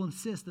 29. He will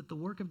insist that the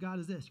work of God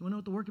is this. You want to know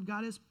what the work of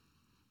God is?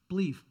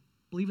 Believe.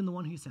 Believe in the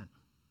one who he sent.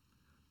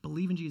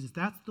 Believe in Jesus.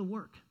 That's the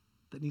work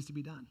that needs to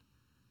be done.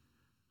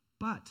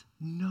 But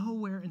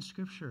nowhere in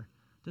Scripture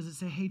does it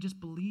say, hey, just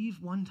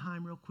believe one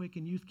time real quick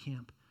in youth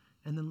camp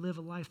and then live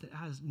a life that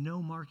has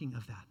no marking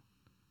of that.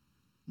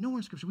 Nowhere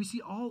in Scripture. We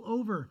see all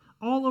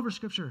over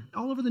Scripture,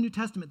 all over the New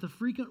Testament, the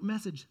frequent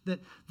message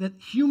that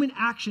human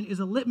action is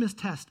a litmus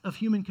test of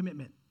human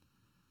commitment.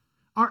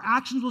 Our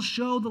actions will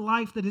show the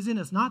life that is in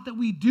us. Not that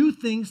we do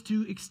things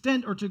to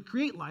extend or to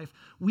create life.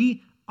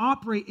 We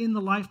operate in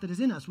the life that is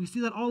in us. We see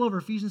that all over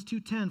Ephesians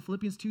 2:10,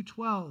 Philippians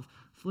 2:12,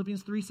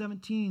 Philippians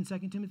 3:17,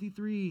 2 Timothy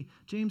 3,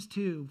 James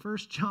 2, 1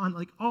 John,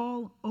 like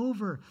all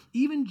over.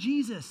 Even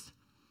Jesus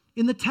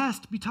in the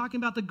test, be talking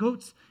about the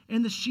goats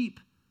and the sheep,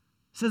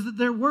 says that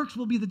their works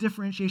will be the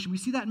differentiation. We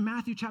see that in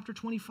Matthew chapter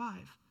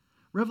 25.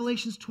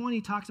 Revelations 20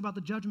 talks about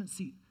the judgment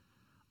seat.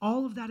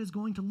 All of that is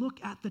going to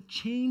look at the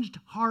changed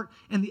heart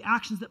and the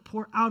actions that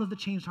pour out of the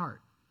changed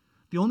heart.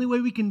 The only way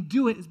we can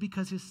do it is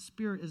because his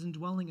Spirit is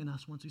indwelling in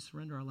us once we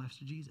surrender our lives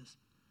to Jesus,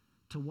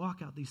 to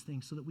walk out these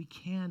things so that we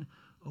can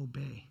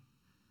obey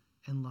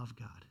and love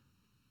God.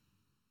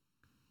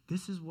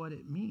 This is what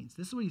it means.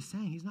 This is what he's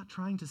saying. He's not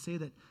trying to say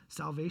that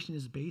salvation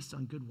is based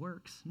on good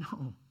works.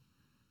 No.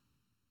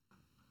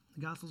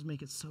 The Gospels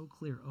make it so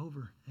clear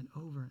over and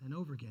over and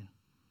over again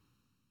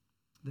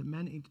that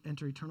men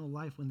enter eternal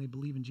life when they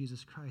believe in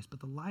Jesus Christ, but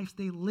the lives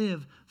they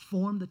live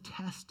form the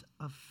test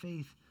of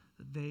faith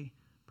that they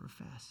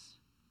profess.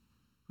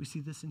 We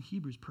see this in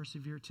Hebrews,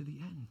 persevere to the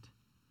end.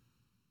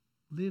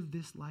 Live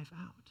this life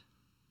out.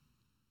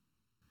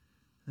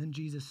 Then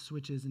Jesus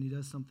switches and he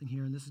does something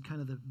here, and this is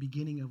kind of the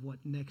beginning of what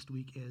next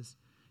week is.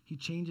 He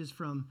changes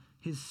from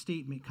his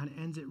statement, kind of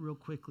ends it real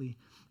quickly,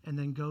 and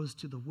then goes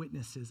to the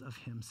witnesses of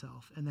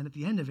himself. And then at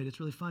the end of it, it's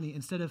really funny.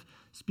 Instead of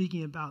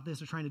speaking about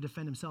this or trying to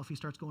defend himself, he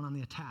starts going on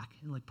the attack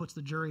and like puts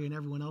the jury and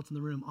everyone else in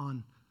the room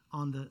on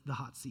the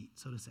hot seat,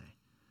 so to say.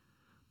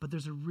 But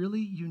there's a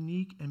really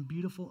unique and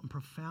beautiful and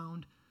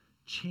profound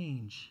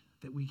change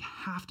that we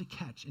have to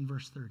catch in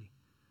verse 30.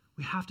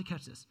 We have to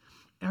catch this.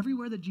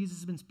 Everywhere that Jesus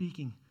has been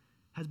speaking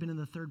has been in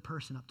the third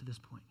person up to this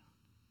point.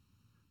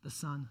 The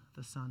Son,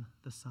 the Son,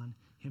 the Son,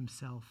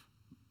 himself,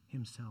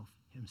 himself,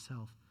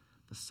 himself,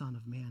 the Son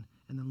of Man.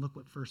 And then look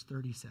what verse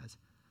 30 says.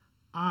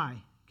 I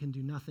can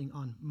do nothing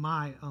on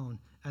my own.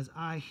 As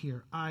I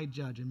hear, I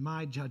judge in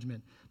my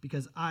judgment,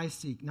 because I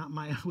seek not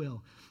my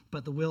will,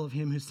 but the will of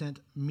him who sent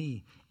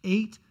me.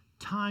 8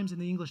 times in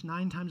the English,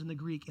 9 times in the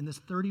Greek, in this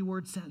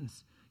 30-word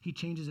sentence, he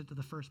changes it to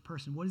the first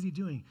person. What is he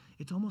doing?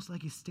 It's almost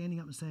like he's standing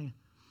up and saying,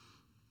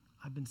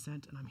 I've been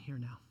sent and I'm here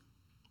now.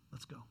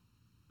 Let's go.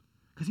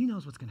 Because he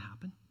knows what's going to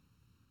happen.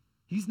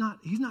 He's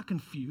not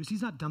confused.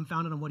 He's not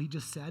dumbfounded on what he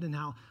just said and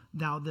how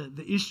now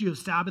the issue of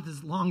Sabbath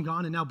is long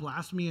gone and now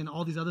blasphemy and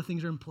all these other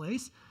things are in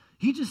place.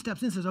 He just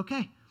steps in and says,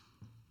 okay,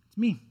 it's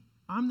me.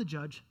 I'm the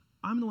judge.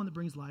 I'm the one that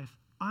brings life.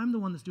 I'm the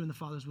one that's doing the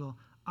Father's will.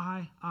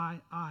 I.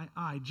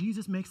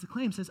 Jesus makes the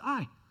claim, says,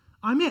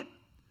 I'm it.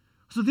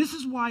 So this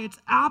is why it's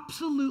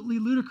absolutely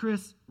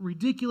ludicrous,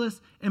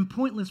 ridiculous, and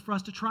pointless for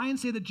us to try and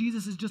say that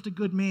Jesus is just a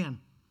good man.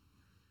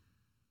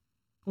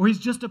 Or he's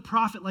just a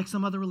prophet like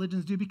some other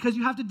religions do, because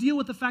you have to deal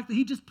with the fact that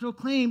he just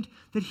proclaimed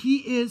that he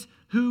is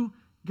who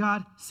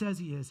God says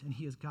he is, and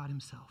he is God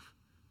himself.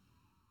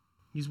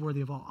 He's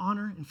worthy of all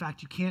honor. In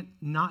fact, you can't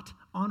not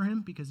honor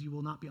him because you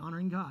will not be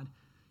honoring God.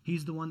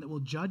 He's the one that will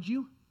judge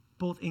you,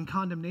 both in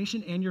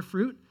condemnation and your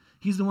fruit.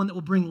 He's the one that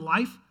will bring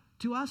life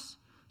to us.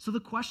 So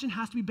the question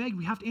has to be begged.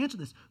 We have to answer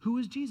this. Who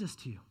is Jesus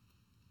to you?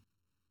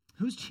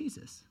 Who's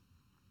Jesus?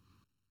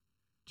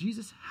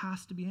 Jesus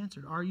has to be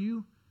answered. Are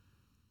you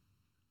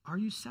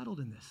settled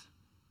in this?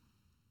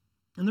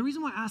 And the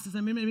reason why I ask is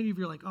that many of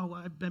you are like, oh,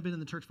 well, I've been in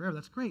the church forever.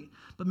 That's great.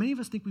 But many of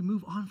us think we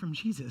move on from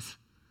Jesus.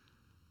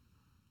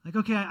 Like,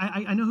 okay,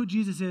 I know who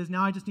Jesus is.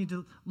 Now I just need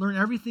to learn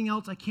everything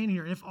else I can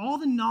here. And if all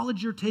the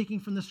knowledge you're taking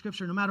from the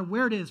scripture, no matter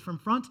where it is, from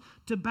front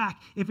to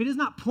back, if it is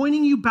not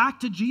pointing you back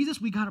to Jesus,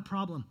 we got a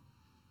problem.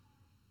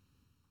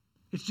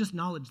 It's just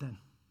knowledge then.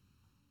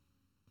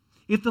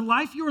 If the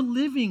life you're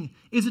living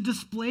is a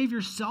display of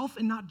yourself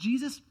and not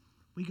Jesus,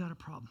 we got a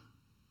problem.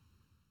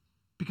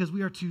 Because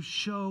we are to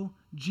show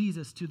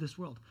Jesus to this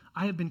world.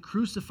 I have been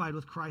crucified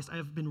with Christ. I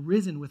have been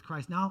risen with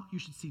Christ. Now you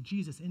should see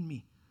Jesus in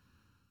me,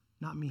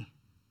 not me.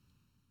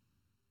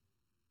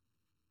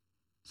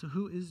 So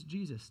who is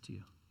Jesus to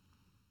you?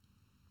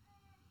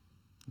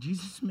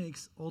 Jesus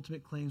makes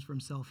ultimate claims for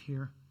himself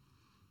here.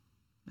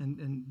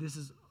 And this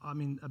is,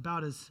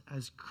 about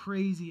as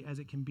crazy as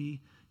it can be.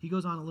 He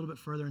goes on a little bit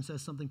further and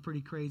says something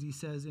pretty crazy. He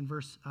says in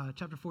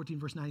chapter 14,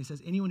 verse 9, he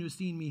says, anyone who has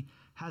seen me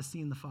has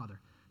seen the Father.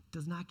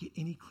 Does not get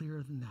any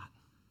clearer than that.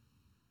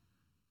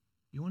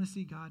 You want to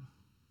see God?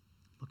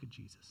 Look at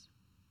Jesus.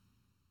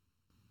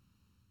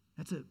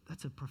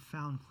 That's a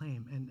profound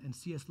claim. And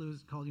C.S.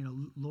 Lewis called,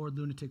 Lord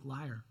Lunatic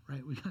Liar,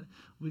 right?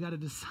 We got to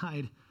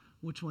decide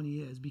which one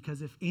he is,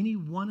 because if any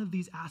one of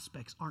these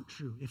aspects aren't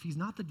true, if he's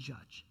not the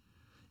judge,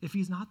 if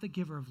he's not the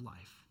giver of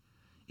life,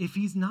 if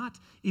he's not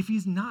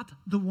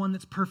the one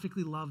that's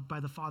perfectly loved by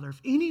the Father, if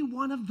any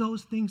one of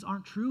those things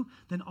aren't true,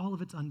 then all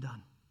of it's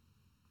undone.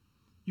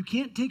 You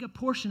can't take a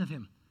portion of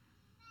him.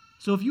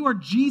 So if you are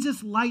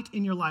Jesus light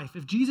in your life,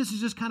 if Jesus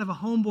is just kind of a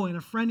homeboy and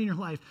a friend in your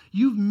life,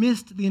 you've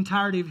missed the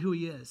entirety of who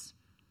he is.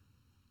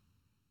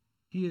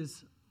 He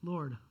is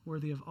Lord,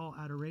 worthy of all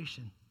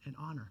adoration and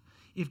honor.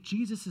 If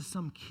Jesus is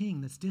some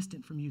king that's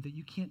distant from you that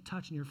you can't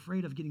touch and you're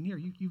afraid of getting near,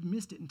 you've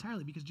missed it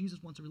entirely, because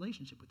Jesus wants a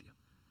relationship with you.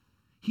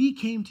 He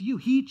came to you.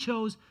 He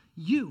chose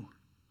you.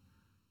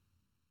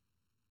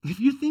 If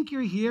you think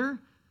you're here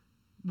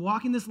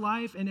walking this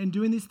life and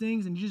doing these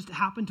things and you just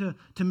happen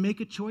to make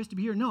a choice to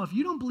be here, no, if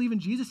you don't believe in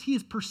Jesus, he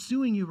is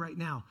pursuing you right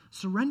now.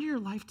 Surrender your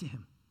life to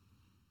him.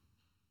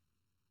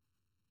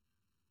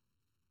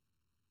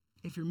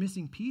 If you're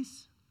missing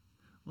peace,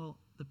 well,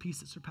 the peace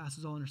that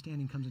surpasses all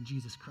understanding comes in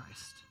Jesus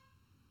Christ.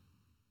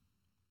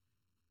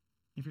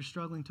 If you're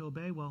struggling to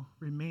obey, well,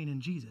 remain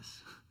in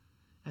Jesus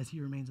as he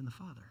remains in the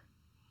Father.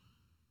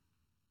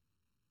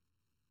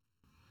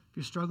 If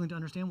you're struggling to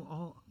understand, well,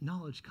 all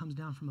knowledge comes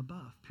down from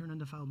above. Pure and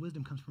undefiled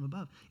wisdom comes from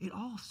above. It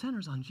all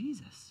centers on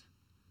Jesus.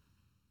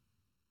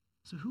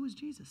 So who is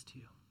Jesus to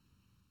you?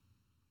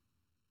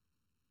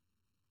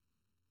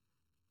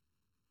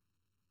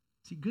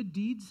 See, good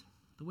deeds,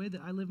 the way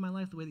that I live my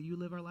life, the way that you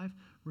live our life,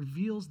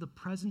 reveals the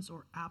presence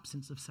or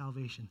absence of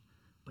salvation,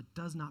 but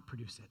does not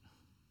produce it.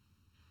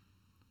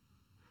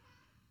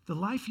 The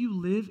life you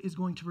live is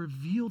going to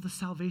reveal the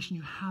salvation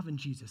you have in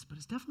Jesus, but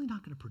it's definitely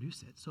not going to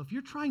produce it. So if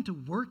you're trying to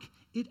work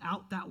it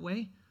out that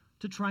way,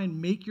 to try and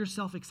make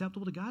yourself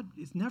acceptable to God,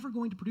 it's never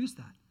going to produce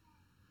that.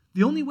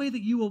 The only way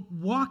that you will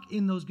walk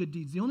in those good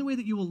deeds, the only way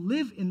that you will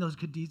live in those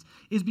good deeds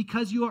is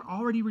because you are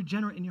already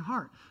regenerate in your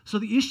heart. So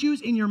the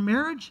issues in your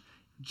marriage,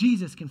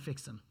 Jesus can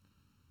fix them.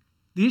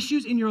 The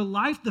issues in your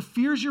life, the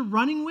fears you're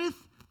running with,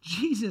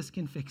 Jesus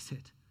can fix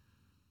it.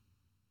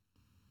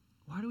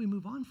 Why do we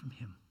move on from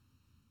him?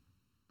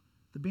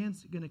 The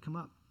band's going to come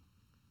up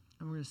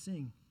and we're going to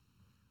sing.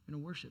 We're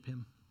going to worship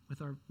him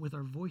with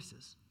our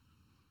voices.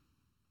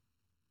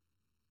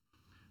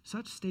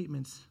 Such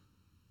statements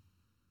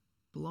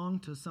belong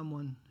to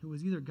someone who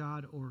is either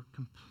God or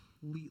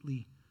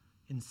completely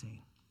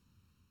insane.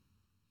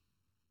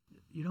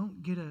 You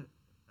don't get a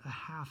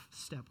half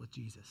step with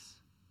Jesus.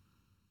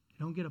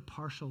 You don't get a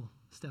partial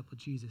step with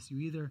Jesus. You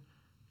either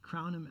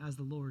crown him as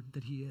the Lord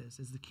that he is,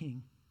 as the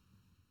King,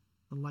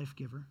 the life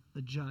giver,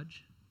 the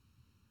judge,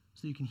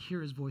 so you can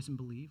hear his voice and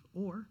believe,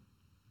 or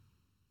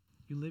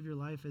you live your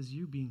life as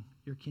you being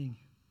your King,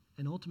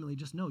 and ultimately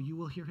just know you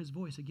will hear his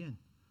voice again.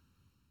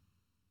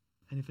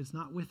 And if it's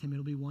not with him,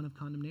 it'll be one of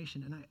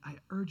condemnation. And I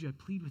urge you, I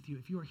plead with you,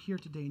 if you are here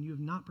today and you have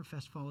not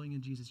professed following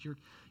in Jesus, you're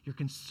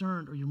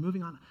concerned or you're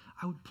moving on,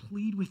 I would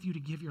plead with you to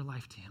give your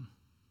life to him.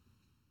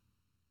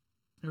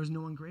 There is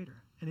no one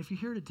greater. And if you're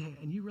here today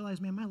and you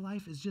realize, man, my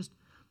life is just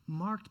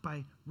marked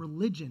by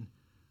religion.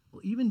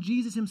 Well, even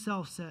Jesus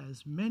himself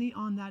says, many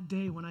on that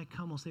day when I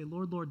come will say,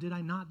 Lord, Lord, did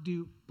I not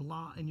do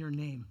blah in your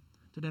name?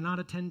 Did I not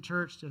attend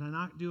church? Did I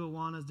not do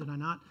Awanas? Did I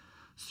not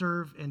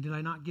serve? And did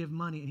I not give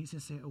money? And he's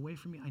going to say, away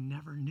from me, I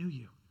never knew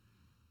you.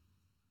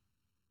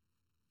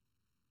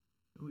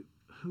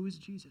 Who is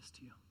Jesus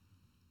to you?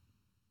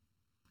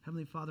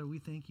 Heavenly Father, we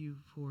thank you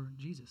for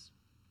Jesus.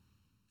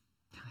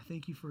 I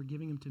thank you for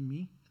giving him to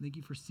me. I thank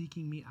you for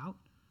seeking me out.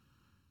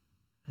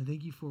 I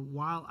thank you for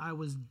while I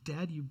was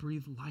dead, you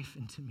breathed life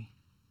into me.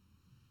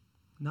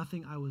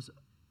 Nothing I was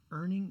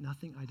earning,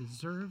 nothing I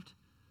deserved,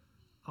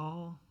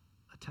 all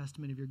a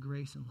testament of your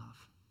grace and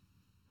love.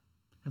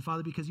 And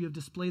Father, because you have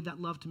displayed that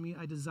love to me,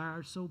 I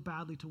desire so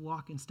badly to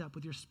walk in step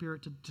with your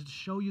Spirit, to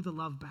show you the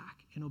love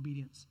back in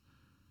obedience.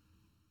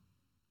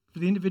 For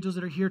the individuals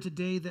that are here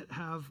today that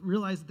have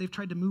realized that they've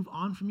tried to move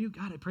on from you,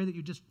 God, I pray that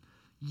you just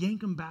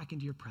yank them back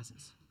into your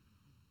presence.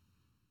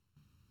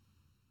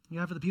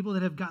 Yeah, for the people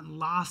that have gotten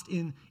lost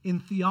in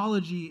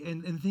theology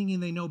and thinking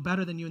they know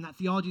better than you, and that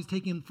theology is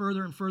taking them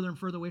further and further and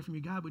further away from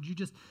you, God, would you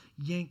just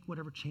yank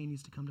whatever chain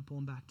needs to come to pull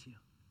them back to you?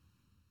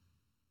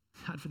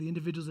 God, for the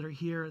individuals that are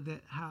here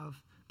that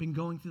have been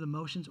going through the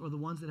motions or the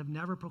ones that have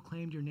never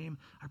proclaimed your name,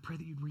 I pray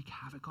that you'd wreak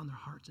havoc on their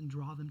hearts and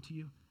draw them to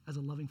you as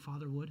a loving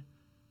Father would,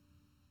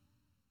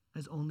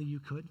 as only you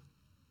could.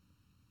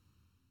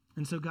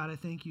 And so, God, I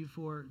thank you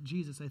for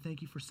Jesus. I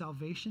thank you for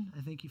salvation.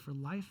 I thank you for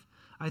life.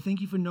 I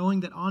thank you for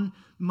knowing that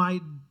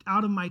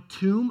out of my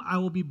tomb, I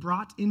will be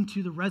brought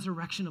into the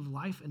resurrection of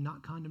life and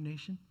not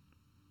condemnation.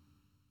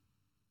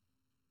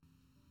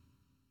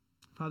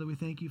 Father, we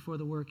thank you for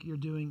the work you're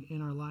doing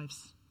in our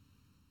lives.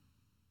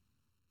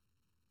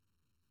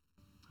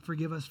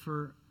 Forgive us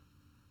for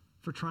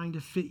trying to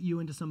fit you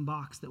into some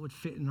box that would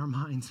fit in our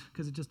minds,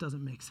 because it just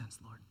doesn't make sense,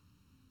 Lord.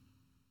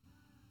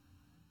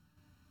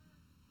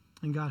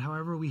 And God,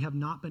 however we have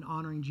not been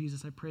honoring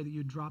Jesus, I pray that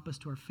you drop us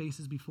to our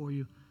faces before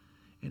you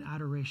in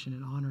adoration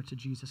and honor to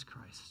Jesus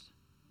Christ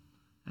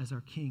as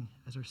our King,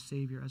 as our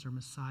Savior, as our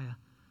Messiah,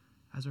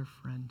 as our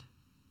friend,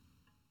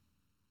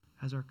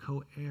 as our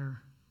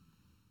co-heir,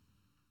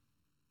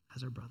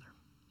 as our brother.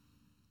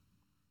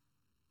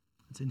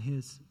 It's in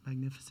his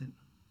magnificent,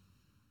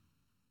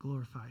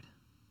 glorified,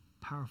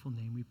 powerful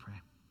name we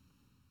pray.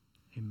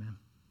 Amen.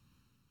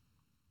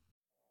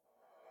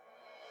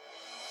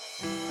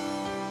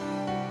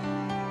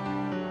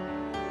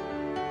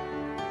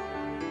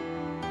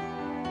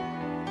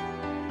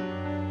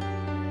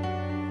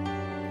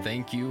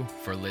 Thank you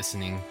for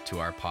listening to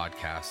our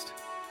podcast.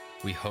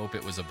 We hope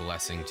it was a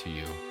blessing to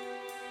you.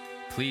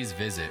 Please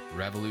visit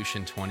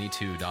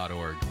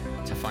revolution22.org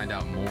to find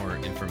out more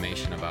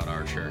information about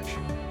our church.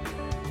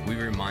 We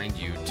remind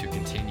you to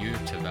continue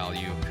to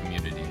value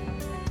community.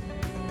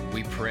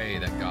 We pray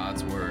that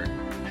God's word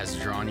has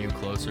drawn you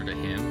closer to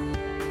Him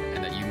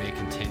and that you may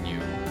continue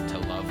to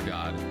love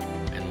God